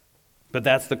 But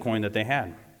that's the coin that they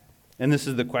had. And this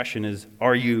is the question is,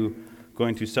 are you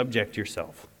going to subject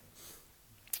yourself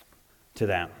to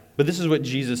that? But this is what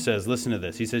Jesus says. Listen to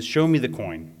this. He says, show me the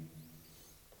coin.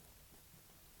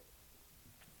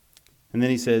 And then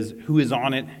he says, who is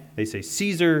on it? They say,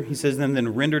 Caesar. He says,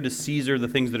 then render to Caesar the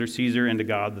things that are Caesar, and to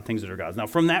God the things that are God's. Now,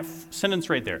 from that sentence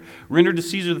right there, render to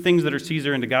Caesar the things that are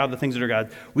Caesar, and to God the things that are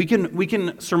God's, we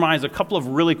can surmise a couple of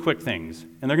really quick things.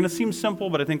 And they're going to seem simple,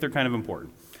 but I think they're kind of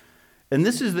important. And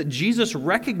this is that Jesus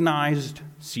recognized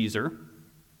Caesar,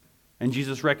 and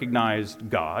Jesus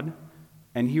recognized God,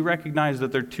 and he recognized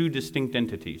that they're two distinct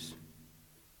entities.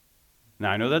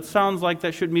 Now, I know that sounds like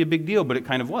that shouldn't be a big deal, but it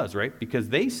kind of was, right? Because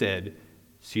they said,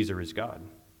 Caesar is God.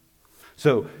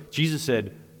 So Jesus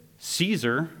said,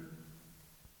 Caesar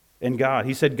and God.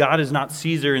 He said, God is not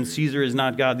Caesar and Caesar is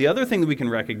not God. The other thing that we can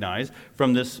recognize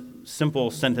from this simple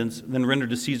sentence, then render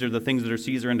to Caesar the things that are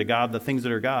Caesar and to God the things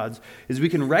that are God's, is we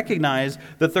can recognize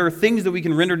that there are things that we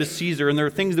can render to Caesar and there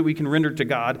are things that we can render to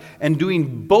God, and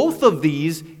doing both of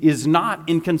these is not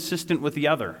inconsistent with the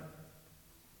other.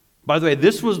 By the way,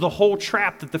 this was the whole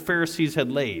trap that the Pharisees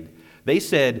had laid. They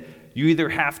said, you either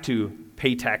have to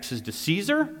pay taxes to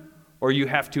Caesar or you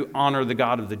have to honor the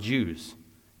God of the Jews.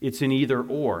 It's an either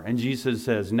or. And Jesus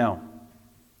says, no,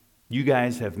 you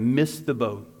guys have missed the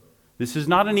boat. This is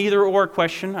not an either or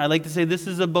question. I like to say this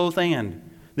is a both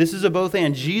and. This is a both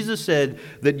and. Jesus said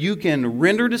that you can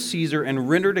render to Caesar and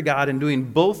render to God, and doing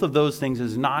both of those things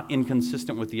is not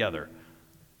inconsistent with the other.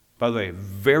 By the way,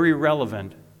 very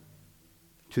relevant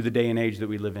to the day and age that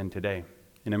we live in today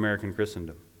in American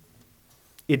Christendom.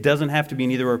 It doesn't have to be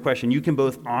an either or question. You can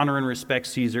both honor and respect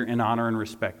Caesar and honor and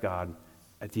respect God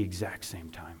at the exact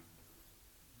same time.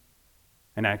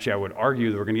 And actually, I would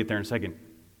argue that we're going to get there in a second.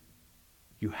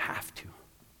 You have to,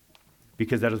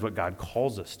 because that is what God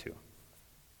calls us to.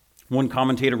 One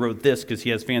commentator wrote this, because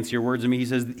he has fancier words than me. He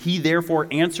says, he therefore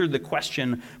answered the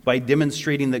question by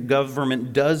demonstrating that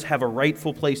government does have a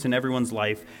rightful place in everyone's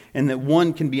life, and that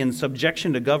one can be in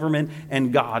subjection to government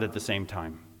and God at the same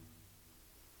time.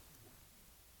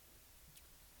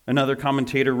 Another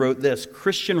commentator wrote this,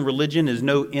 Christian religion is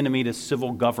no enemy to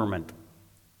civil government.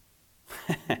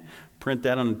 Print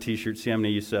that on a t-shirt, see how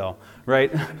many you sell,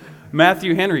 right?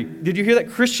 Matthew Henry, did you hear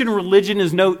that? Christian religion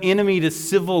is no enemy to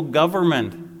civil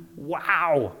government.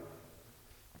 Wow.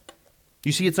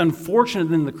 You see, it's unfortunate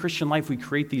that in the Christian life we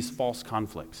create these false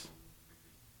conflicts.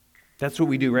 That's what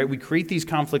we do, right? We create these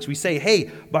conflicts. We say, hey,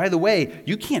 by the way,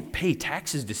 you can't pay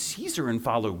taxes to Caesar and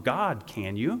follow God,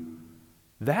 can you?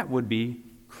 That would be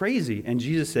crazy. And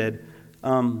Jesus said,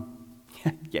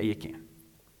 yeah, you can.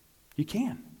 You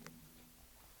can.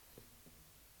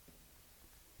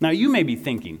 Now, you may be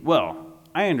thinking, well,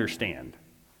 I understand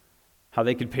how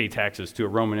they could pay taxes to a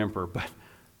Roman emperor, but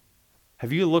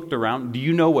have you looked around? Do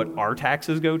you know what our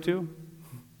taxes go to? Do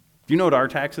you know what our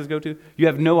taxes go to? You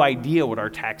have no idea what our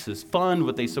taxes fund,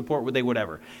 what they support, what they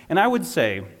whatever. And I would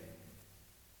say,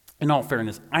 in all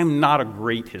fairness, I'm not a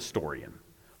great historian,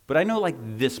 but I know like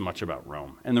this much about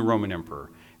Rome and the Roman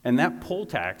emperor. And that poll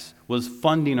tax was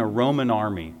funding a Roman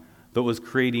army that was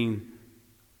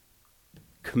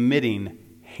committing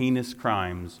heinous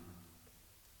crimes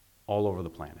all over the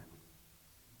planet.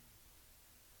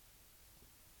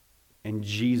 And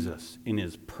Jesus, in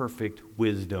his perfect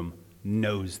wisdom,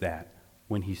 knows that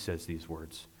when he says these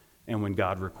words and when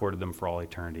God recorded them for all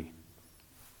eternity.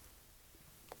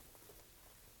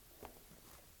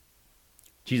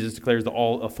 Jesus declares that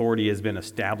all authority has been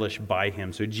established by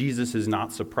him. So Jesus is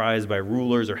not surprised by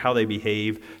rulers or how they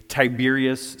behave.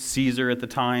 Tiberius, Caesar at the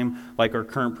time, like our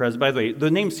current president. By the way,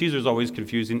 the name Caesar is always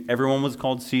confusing. Everyone was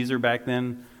called Caesar back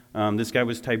then. This guy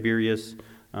was Tiberius.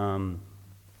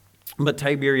 But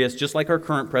Tiberius, just like our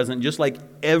current president, just like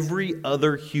every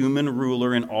other human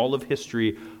ruler in all of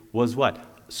history, was what?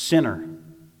 Sinner.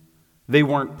 They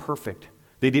weren't perfect.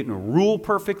 They didn't rule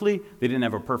perfectly. They didn't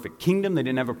have a perfect kingdom. They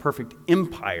didn't have a perfect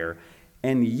empire.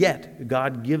 And yet,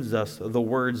 God gives us the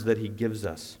words that he gives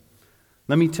us.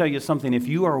 Let me tell you something. If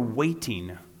you are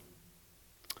waiting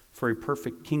for a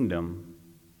perfect kingdom,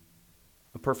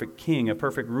 a perfect king, a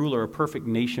perfect ruler, a perfect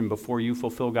nation before you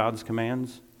fulfill God's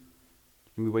commands,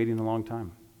 you'll be waiting a long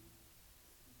time.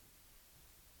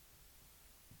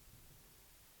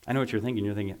 I know what you're thinking.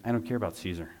 You're thinking, I don't care about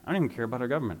Caesar. I don't even care about our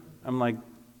government. I'm like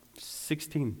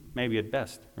 16, maybe at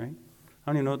best, right? I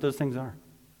don't even know what those things are.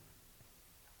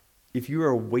 If you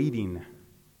are waiting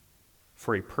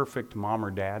for a perfect mom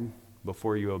or dad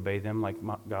before you obey them like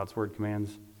God's word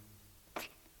commands,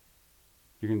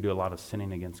 you're going to do a lot of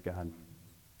sinning against God.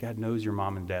 God knows your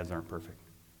mom and dads aren't perfect.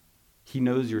 He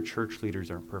knows your church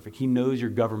leaders aren't perfect. He knows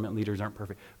your government leaders aren't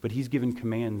perfect. But he's given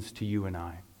commands to you and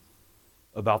I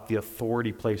about the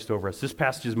authority placed over us. This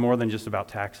passage is more than just about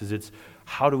taxes. It's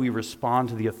how do we respond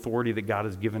to the authority that God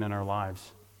has given in our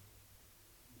lives.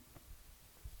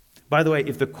 By the way,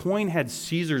 if the coin had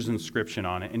Caesar's inscription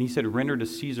on it, and he said, render to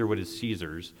Caesar what is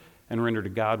Caesar's, and render to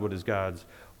God what is God's,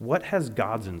 what has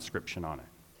God's inscription on it?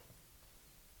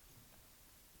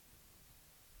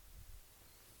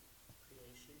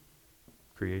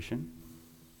 Creation.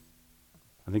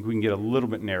 I think we can get a little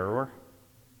bit narrower.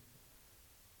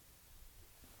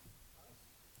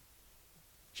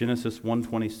 Genesis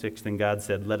 1:26, then God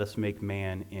said, let us make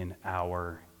man in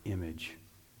our image,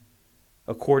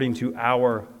 according to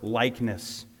our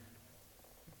likeness.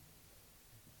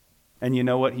 And you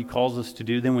know what he calls us to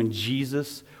do? Then when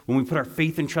we put our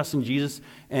faith and trust in Jesus,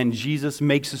 and Jesus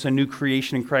makes us a new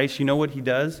creation in Christ, you know what he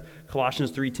does?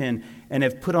 Colossians 3:10, and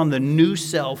have put on the new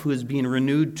self who is being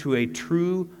renewed to a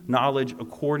true knowledge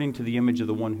according to the image of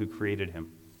the one who created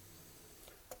him.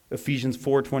 Ephesians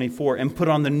 4:24, and put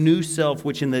on the new self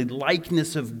which in the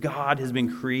likeness of God has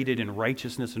been created in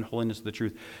righteousness and holiness of the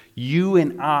truth. You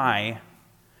and I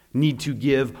need to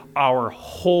give our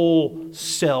whole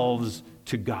selves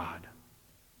to God.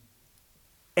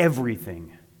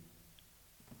 Everything.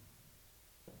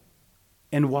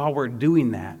 And while we're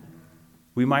doing that,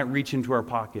 we might reach into our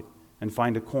pocket and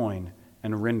find a coin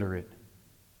and render it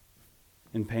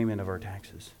in payment of our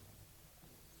taxes.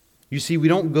 You see, we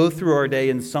don't go through our day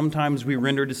and sometimes we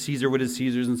render to Caesar what is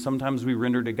Caesar's and sometimes we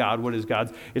render to God what is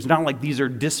God's. It's not like these are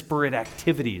disparate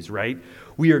activities, right?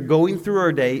 We are going through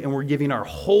our day and we're giving our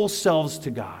whole selves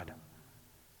to God.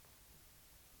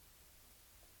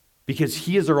 Because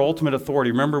he is our ultimate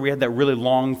authority. Remember, we had that really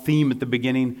long theme at the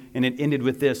beginning, and it ended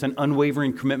with this, an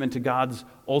unwavering commitment to God's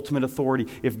ultimate authority.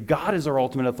 If God is our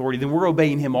ultimate authority, then we're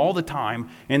obeying him all the time,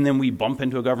 and then we bump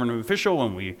into a government official,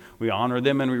 and we honor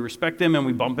them, and we respect them, and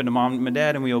we bump into mom and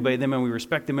dad, and we obey them, and we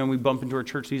respect them, and we bump into our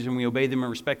church leaders, and we obey them and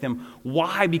respect them.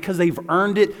 Why? Because they've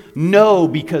earned it? No,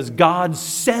 because God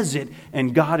says it,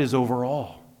 and God is over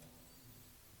all.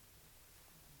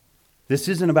 This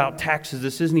isn't about taxes.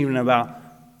 This isn't even about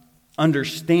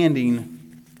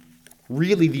understanding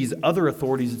really these other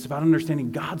authorities. It's about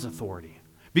understanding God's authority.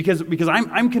 Because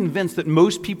I'm convinced that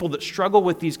most people that struggle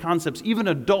with these concepts, even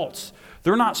adults,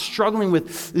 they're not struggling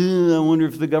with, I wonder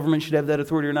if the government should have that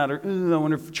authority or not, or I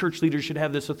wonder if church leaders should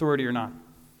have this authority or not.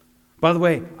 By the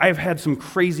way, I've had some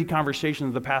crazy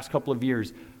conversations the past couple of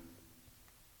years.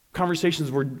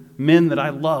 Conversations where men that I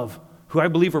love, who I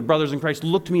believe are brothers in Christ,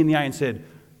 looked me in the eye and said,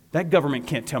 that government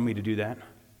can't tell me to do that.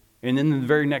 And then in the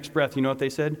very next breath, you know what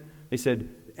they said? They said,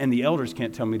 and the elders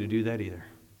can't tell me to do that either.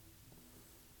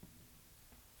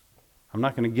 I'm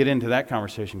not going to get into that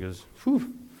conversation because,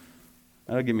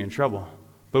 that'll get me in trouble.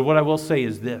 But what I will say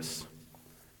is this,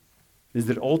 is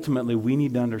that ultimately we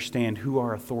need to understand who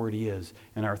our authority is.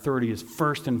 And our authority is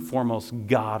first and foremost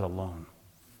God alone.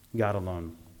 God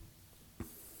alone.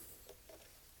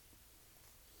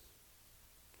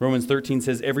 Romans 13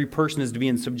 says, every person is to be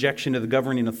in subjection to the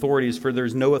governing authorities, for there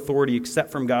is no authority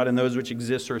except from God, and those which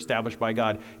exist are established by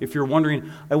God. If you're wondering,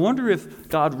 I wonder if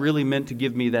God really meant to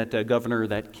give me that governor or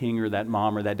that king or that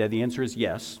mom or that dad, the answer is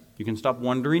yes. You can stop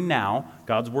wondering now.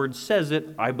 God's word says it.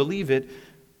 I believe it.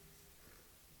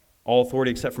 All authority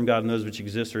except from God and those which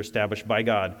exist are established by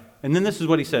God. And then this is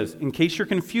what he says, in case you're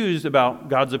confused about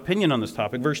God's opinion on this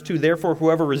topic. Verse 2, therefore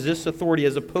whoever resists authority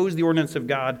has opposed the ordinance of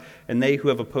God, and they who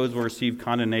have opposed will receive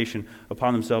condemnation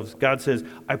upon themselves. God says,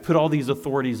 I put all these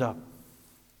authorities up.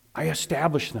 I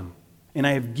established them, and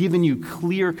I have given you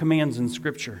clear commands in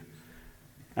Scripture.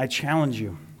 I challenge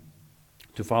you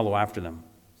to follow after them.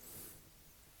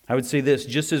 I would say this,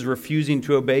 just as refusing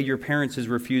to obey your parents is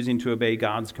refusing to obey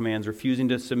God's commands, refusing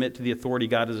to submit to the authority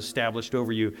God has established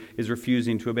over you is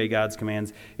refusing to obey God's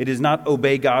commands. It is not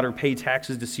obey God or pay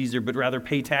taxes to Caesar, but rather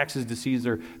pay taxes to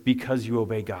Caesar because you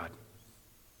obey God.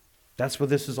 That's what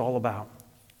this is all about.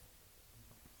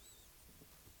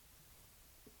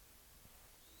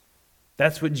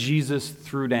 That's what Jesus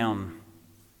threw down.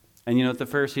 And you know what the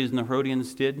Pharisees and the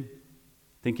Herodians did?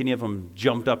 Think any of them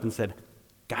jumped up and said,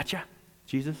 gotcha,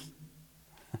 Jesus?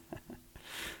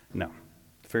 No.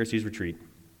 The Pharisees retreat.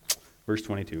 Verse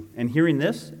 22. And hearing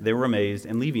this, they were amazed,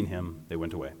 and leaving him, they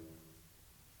went away.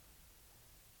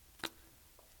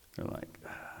 They're like,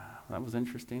 that was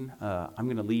interesting. I'm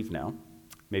going to leave now.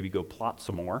 Maybe go plot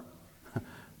some more.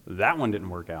 That one didn't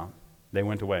work out. They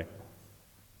went away.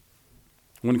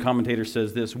 One commentator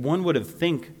says this, one would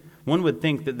think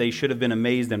that they should have been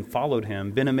amazed and followed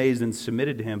him, been amazed and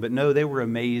submitted to him, but no, they were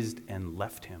amazed and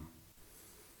left him.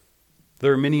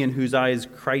 There are many in whose eyes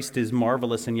Christ is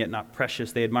marvelous and yet not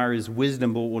precious. They admire his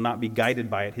wisdom but will not be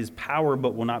guided by it, his power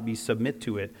but will not be submit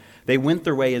to it. They went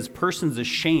their way as persons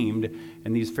ashamed,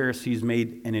 and these Pharisees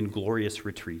made an inglorious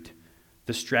retreat.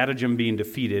 The stratagem being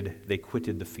defeated, they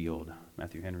quitted the field,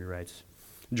 Matthew Henry writes.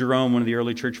 Jerome, one of the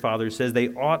early church fathers, says they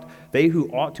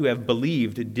who ought to have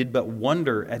believed did but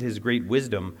wonder at his great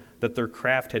wisdom, that their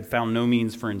craft had found no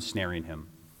means for ensnaring him.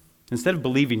 Instead of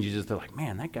believing Jesus, they're like,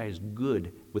 man, that guy is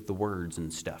good with the words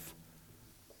and stuff.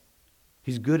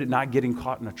 He's good at not getting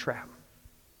caught in a trap.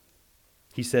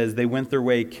 He says they went their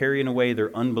way, carrying away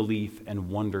their unbelief and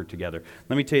wonder together.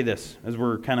 Let me tell you this, as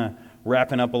we're kind of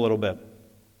wrapping up a little bit.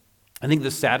 I think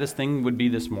the saddest thing would be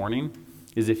this morning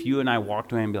is if you and I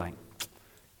walked away and be like,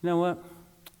 you know what?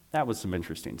 That was some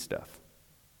interesting stuff.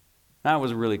 That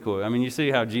was really cool. I mean, you see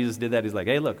how Jesus did that? He's like,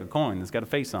 hey, look, a coin. It's got a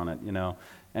face on it, you know.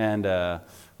 And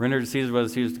render to Caesar what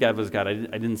is Caesar, to God what is God. I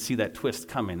didn't see that twist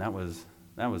coming. That was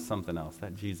something else.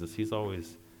 That Jesus, he's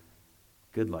always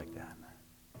good like that.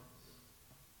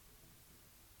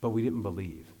 But we didn't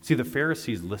believe. See, the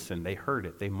Pharisees listened. They heard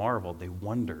it. They marveled. They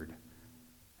wondered.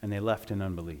 And they left in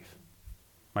unbelief.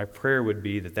 My prayer would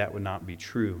be that would not be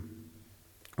true.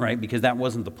 Right? Because that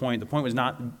wasn't the point. The point was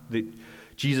not that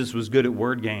Jesus was good at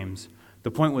word games.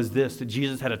 The point was this, that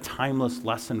Jesus had a timeless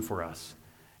lesson for us.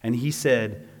 And he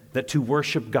said that to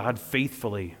worship God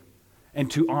faithfully and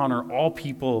to honor all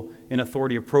people in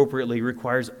authority appropriately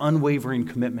requires unwavering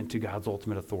commitment to God's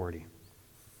ultimate authority.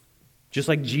 Just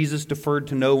like Jesus deferred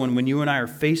to no one, when you and I are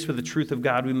faced with the truth of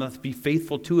God, we must be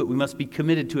faithful to it. We must be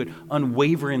committed to it,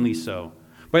 unwaveringly so.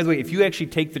 By the way, if you actually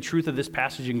take the truth of this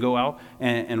passage and go out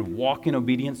and walk in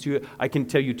obedience to it, I can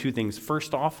tell you two things.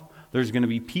 First off, there's going to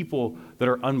be people that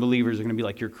are unbelievers that are going to be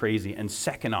like, you're crazy. And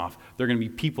second off, there are going to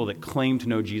be people that claim to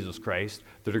know Jesus Christ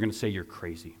that are going to say you're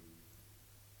crazy.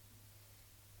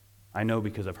 I know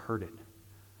because I've heard it.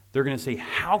 They're going to say,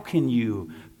 how can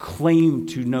you claim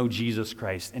to know Jesus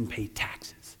Christ and pay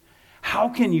taxes? How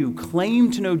can you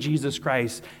claim to know Jesus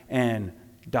Christ and ...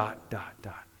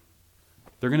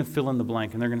 They're going to fill in the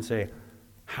blank, and they're going to say,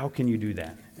 how can you do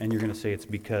that? And you're going to say it's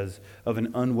because of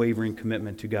an unwavering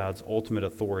commitment to God's ultimate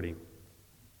authority.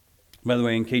 By the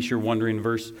way, in case you're wondering,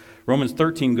 Romans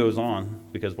 13 goes on,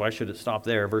 because why should it stop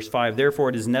there? Verse 5, therefore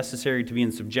it is necessary to be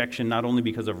in subjection, not only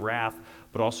because of wrath,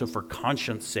 but also for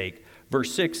conscience sake.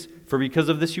 Verse 6, for because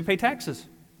of this you pay taxes.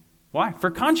 Why?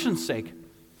 For conscience sake.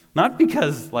 Not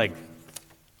because,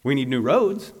 we need new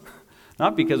roads.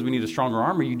 Not because we need a stronger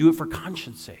armor. You do it for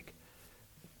conscience sake.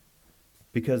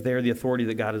 Because they are the authority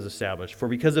that God has established. For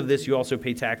because of this you also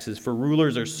pay taxes. For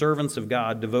rulers are servants of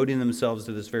God, devoting themselves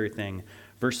to this very thing.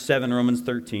 Verse 7, Romans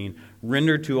 13,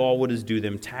 render to all what is due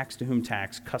them, tax to whom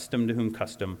tax, custom to whom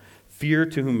custom, fear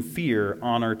to whom fear,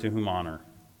 honor to whom honor.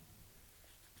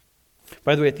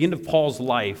 By the way, at the end of Paul's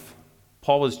life,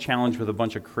 Paul was challenged with a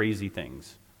bunch of crazy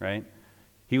things, right?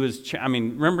 He was,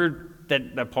 remember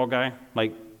that Paul guy? All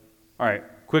right,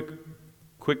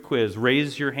 quick quiz.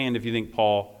 Raise your hand if you think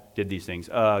Paul did these things.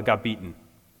 Got beaten.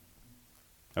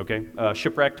 Okay.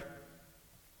 Shipwrecked.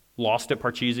 Lost at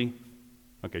Parcheesi.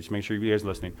 Okay, just make sure you guys are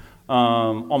listening.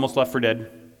 Almost left for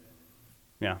dead.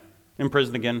 Yeah.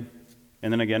 Imprisoned again.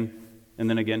 And then again. And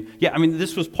then again. Yeah,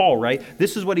 this was Paul, right?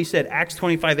 This is what he said. Acts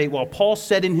 25:8. While Paul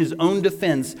said in his own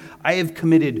defense, I have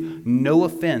committed no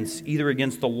offense either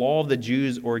against the law of the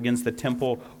Jews or against the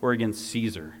temple or against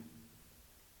Caesar.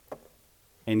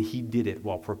 And he did it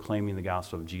while proclaiming the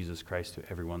gospel of Jesus Christ to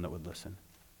everyone that would listen.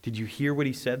 Did you hear what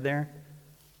he said there?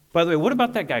 By the way, what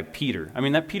about that guy Peter?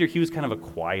 That Peter, he was kind of a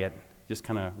quiet, just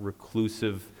kind of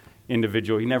reclusive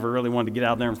individual. He never really wanted to get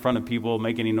out there in front of people,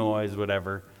 make any noise,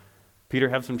 whatever. Peter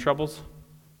have some troubles?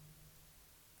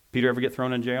 Peter ever get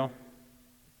thrown in jail?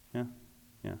 Yeah.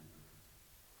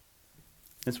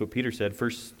 That's what Peter said.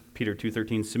 1 Peter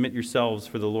 2:13, submit yourselves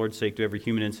for the Lord's sake to every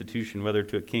human institution, whether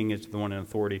to a king as to the one in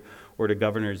authority, or to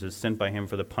governors as sent by him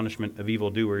for the punishment of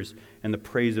evildoers and the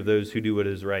praise of those who do what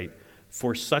is right.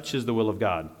 For such is the will of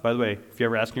God. By the way, if you're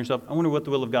ever asking yourself, I wonder what the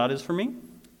will of God is for me?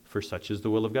 For such is the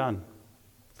will of God.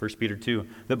 1 Peter 2,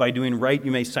 that by doing right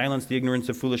you may silence the ignorance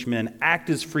of foolish men.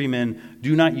 Act as free men.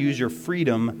 Do not use your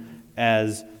freedom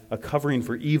as a covering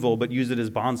for evil, but use it as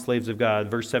bondslaves of God.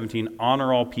 Verse 17,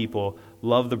 honor all people,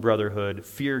 love the brotherhood,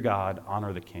 fear God,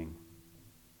 honor the king.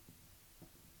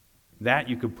 That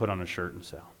you could put on a shirt and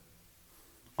sell.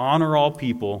 Honor all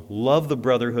people, love the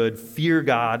brotherhood, fear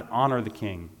God, honor the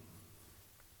king.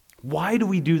 Why do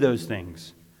we do those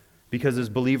things? Because as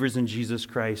believers in Jesus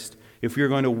Christ, if we are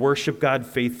going to worship God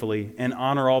faithfully and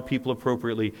honor all people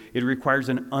appropriately, it requires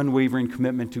an unwavering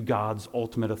commitment to God's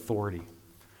ultimate authority.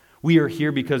 We are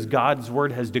here because God's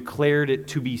word has declared it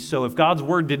to be so. If God's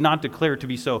word did not declare it to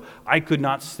be so, I could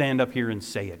not stand up here and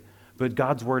say it. But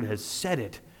God's word has said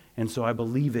it, and so I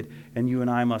believe it, and you and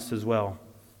I must as well.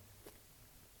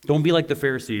 Don't be like the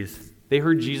Pharisees. They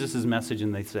heard Jesus' message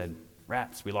and they said,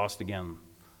 rats, we lost again.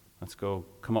 Let's go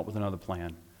come up with another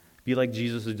plan. Be like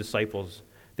Jesus' disciples.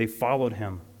 They followed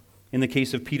him. In the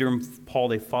case of Peter and Paul,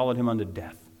 they followed him unto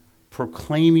death,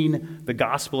 proclaiming the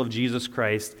gospel of Jesus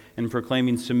Christ and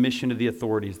proclaiming submission to the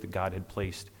authorities that God had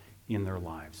placed in their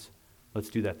lives. Let's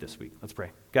do that this week. Let's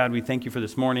pray. God, we thank you for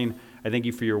this morning. I thank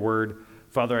you for your word.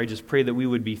 Father, I just pray that we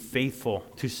would be faithful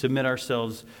to submit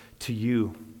ourselves to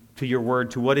you, to your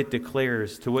word, to what it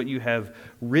declares, to what you have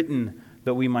written,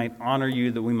 that we might honor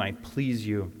you, that we might please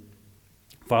you.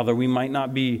 Father, we might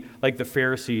not be like the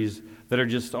Pharisees that are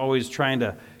just always trying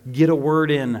to get a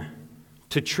word in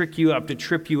to trick you up, to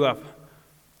trip you up.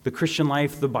 The Christian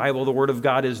life, the Bible, the Word of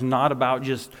God is not about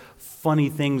just funny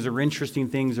things or interesting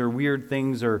things or weird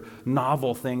things or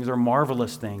novel things or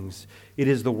marvelous things. It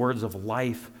is the words of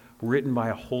life written by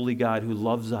a holy God who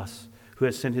loves us, who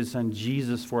has sent his Son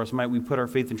Jesus for us. Might we put our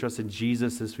faith and trust in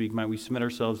Jesus this week. Might we submit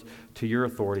ourselves to your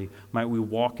authority. Might we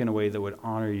walk in a way that would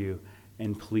honor you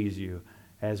and please you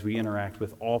as we interact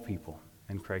with all people.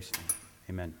 In Christ's name,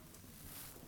 amen.